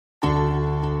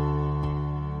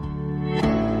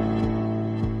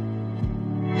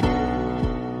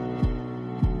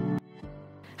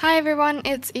Hi everyone,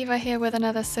 it's Eva here with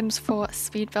another Sims 4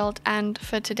 speed build, and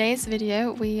for today's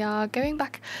video we are going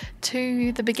back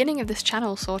to the beginning of this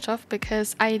channel sort of,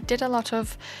 because I did a lot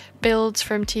of builds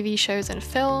from TV shows and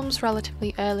films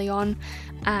relatively early on,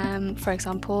 for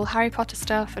example Harry Potter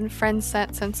stuff and Friends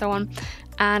sets and so on,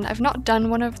 and I've not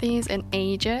done one of these in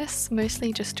ages,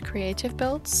 mostly just creative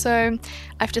builds, so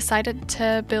I've decided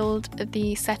to build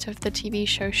the set of the TV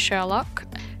show Sherlock,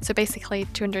 so basically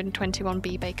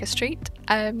 221B Baker Street.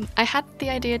 I had the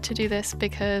idea to do this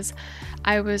because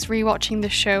I was rewatching the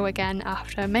show again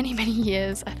after many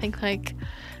years, I think like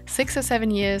 6 or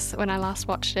 7 years when I last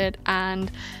watched it,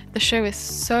 and the show is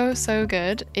so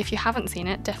good. If you haven't seen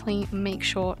it, definitely make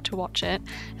sure to watch it,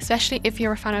 especially if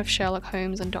you're a fan of Sherlock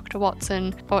Holmes and Dr.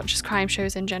 Watson or just crime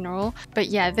shows in general. But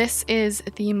yeah, this is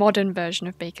the modern version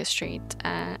of Baker Street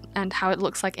and how it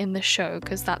looks like in the show,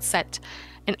 because that's set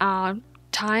in our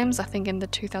times, I think in the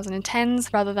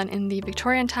 2010s rather than in the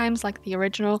Victorian times like the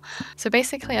original. So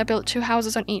basically I built 2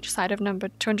 houses on each side of number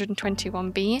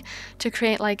 221B to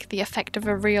create like the effect of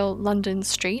a real London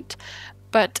street,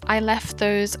 but I left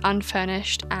those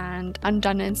unfurnished and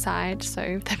undone inside,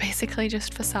 so they're basically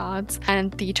just facades.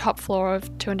 And the top floor of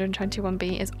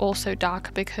 221B is also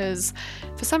dark because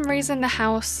for some reason the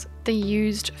house they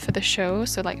used for the show,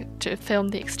 so like to film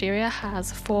the exterior,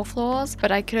 has 4 floors,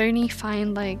 but I could only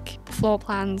find like floor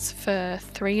plans for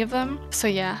 3 of them. So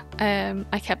yeah,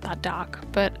 I kept that dark.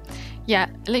 But yeah,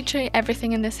 literally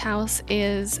everything in this house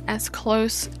is as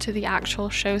close to the actual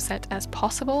show set as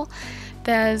possible.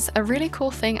 There's a really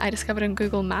cool thing I discovered on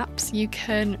Google Maps. You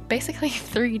can basically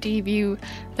 3D view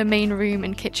the main room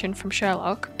and kitchen from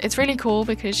Sherlock. It's really cool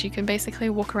because you can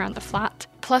basically walk around the flat.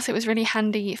 Plus it was really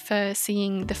handy for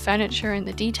seeing the furniture and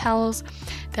the details.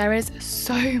 There is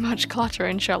so much clutter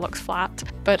in Sherlock's flat,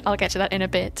 but I'll get to that in a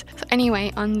bit. So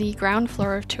anyway, on the ground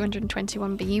floor of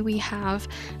 221B we have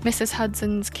Mrs.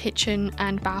 Hudson's kitchen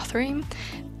and bathroom.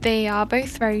 They are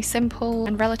both very simple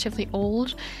and relatively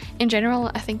old. In general,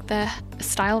 I think the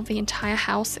style of the entire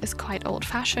house is quite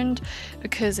old-fashioned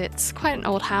because it's quite an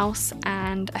old house,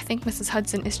 and I think Mrs.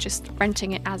 Hudson is just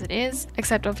renting it as it is,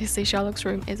 except obviously Sherlock's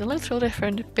room is a little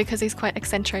different because he's quite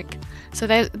eccentric. So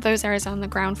those areas are on the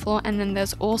ground floor, and then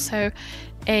there's also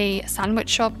a sandwich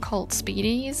shop called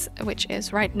Speedy's, which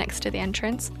is right next to the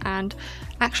entrance and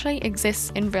actually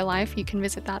exists in real life. You can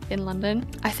visit that in London.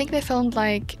 I think they filmed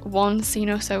like one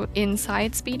scene or so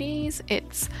inside Speedy's.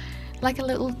 It's like a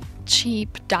little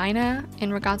cheap diner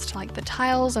in regards to like the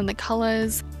tiles and the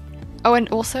colours. Oh, and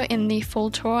also in the full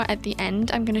tour at the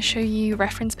end, I'm going to show you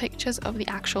reference pictures of the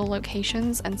actual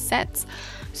locations and sets,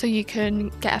 so you can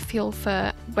get a feel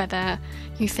for whether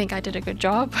you think I did a good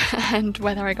job and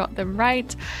whether I got them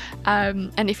right.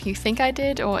 And if you think I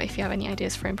did, or if you have any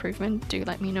ideas for improvement, do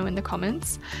let me know in the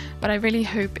comments. But I really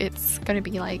hope it's going to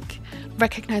be like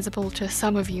recognizable to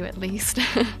some of you at least.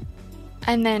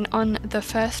 And then on the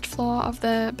first floor of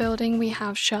the building we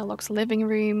have Sherlock's living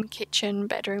room, kitchen,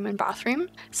 bedroom and bathroom.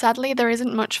 Sadly there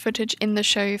isn't much footage in the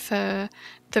show for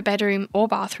the bedroom or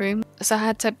bathroom, so I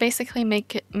had to basically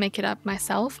make it up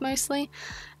myself mostly.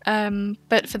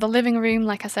 But for the living room,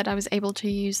 like I said, I was able to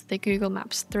use the Google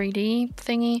Maps 3D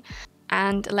thingy.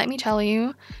 And let me tell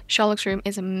you, Sherlock's room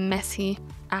is messy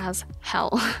as hell.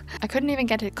 I couldn't even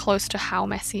get it close to how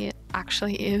messy it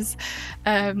actually is.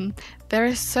 There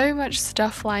is so much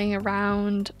stuff lying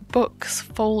around, books,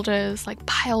 folders, like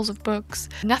piles of books.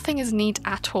 Nothing is neat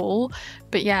at all.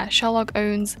 But yeah, Sherlock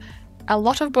owns a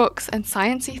lot of books and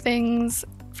sciencey things.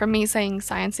 From me saying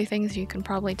sciencey things, you can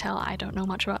probably tell I don't know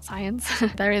much about science.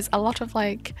 There is a lot of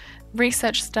like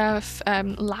research stuff,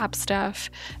 lab stuff.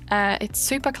 It's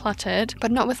super cluttered, but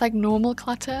not with like normal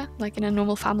clutter. Like in a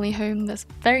normal family home, there's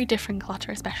very different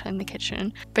clutter, especially in the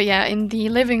kitchen. But yeah, in the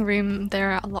living room,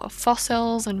 there are a lot of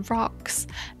fossils and rocks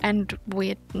and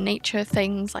weird nature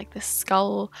things, like this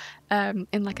skull in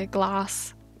like a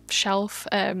glass shelf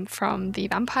from the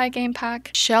Vampire game pack.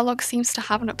 Sherlock seems to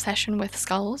have an obsession with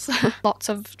skulls. Lots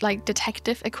of like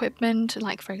detective equipment,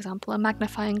 like for example a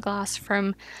magnifying glass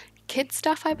from Kid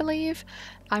Stuff, I believe,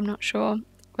 I'm not sure,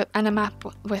 and a map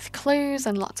with clues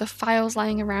and lots of files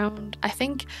lying around. I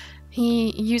think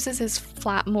he uses his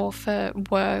flat more for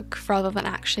work rather than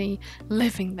actually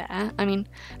living there. I mean,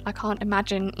 I can't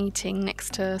imagine eating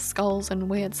next to skulls and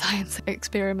weird science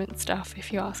experiment stuff,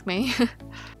 if you ask me.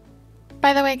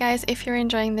 By the way guys, if you're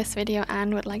enjoying this video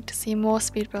and would like to see more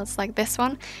speed builds like this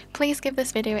one, please give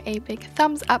this video a big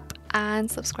thumbs up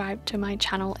and subscribe to my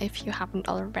channel if you haven't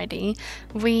already.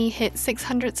 We hit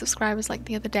 600 subscribers like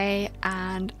the other day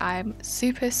and I'm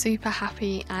super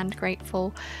happy and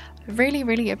grateful.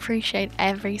 Really appreciate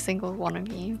every single one of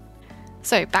you.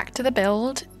 So back to the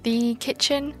build. The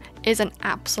kitchen is an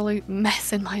absolute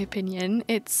mess in my opinion.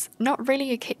 It's not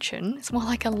really a kitchen, it's more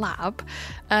like a lab.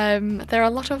 There are a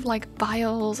lot of like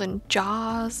vials and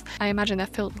jars. I imagine they're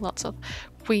filled with lots of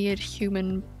weird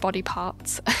human body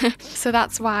parts. So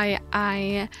that's why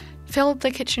I filled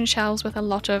the kitchen shelves with a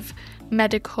lot of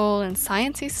medical and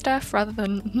sciencey stuff rather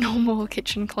than normal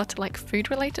kitchen clutter like food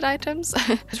related items.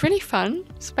 It's really fun.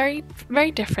 It's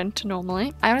very different to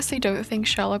normally. I honestly don't think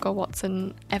Sherlock or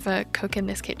Watson ever cook in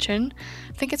this kitchen.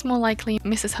 I think it's more likely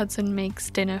Mrs. Hudson makes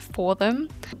dinner for them.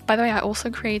 By the way, I also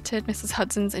created Mrs.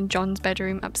 Hudson's and John's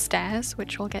bedroom upstairs,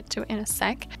 which we'll get to in a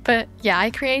sec. But yeah, I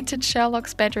created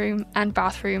Sherlock's bedroom and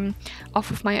bathroom off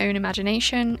of my own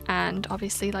imagination and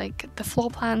obviously like the floor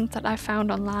plans that I found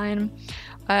online.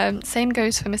 Same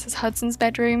goes for Mrs. Hudson's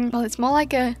bedroom. Well, it's more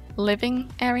like a living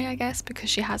area, I guess, because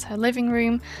she has her living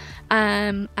room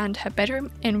and her bedroom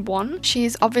in one.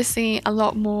 She's obviously a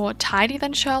lot more tidy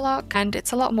than Sherlock, and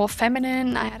it's a lot more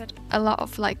feminine. I added a lot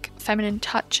of like feminine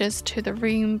touches to the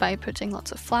room by putting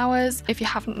lots of flowers. If you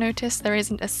haven't noticed, there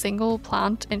isn't a single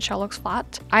plant in Sherlock's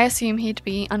flat. I assume he'd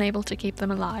be unable to keep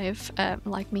them alive,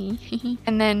 like me.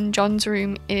 And then John's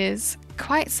room is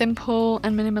quite simple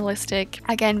and minimalistic.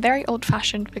 Again, very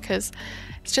old-fashioned because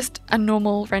it's just a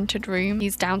normal rented room.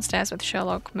 He's downstairs with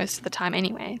Sherlock most of the time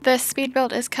anyway. The speed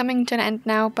build is coming to an end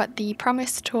now, but the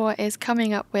promised tour is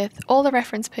coming up with all the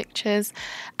reference pictures,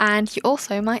 and you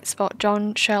also might spot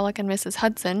John, Sherlock and Mrs.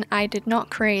 Hudson. I did not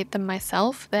create them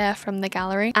myself, they're from the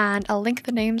gallery, and I'll link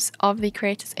the names of the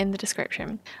creators in the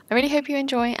description. I really hope you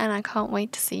enjoy, and I can't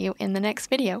wait to see you in the next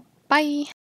video.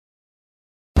 Bye!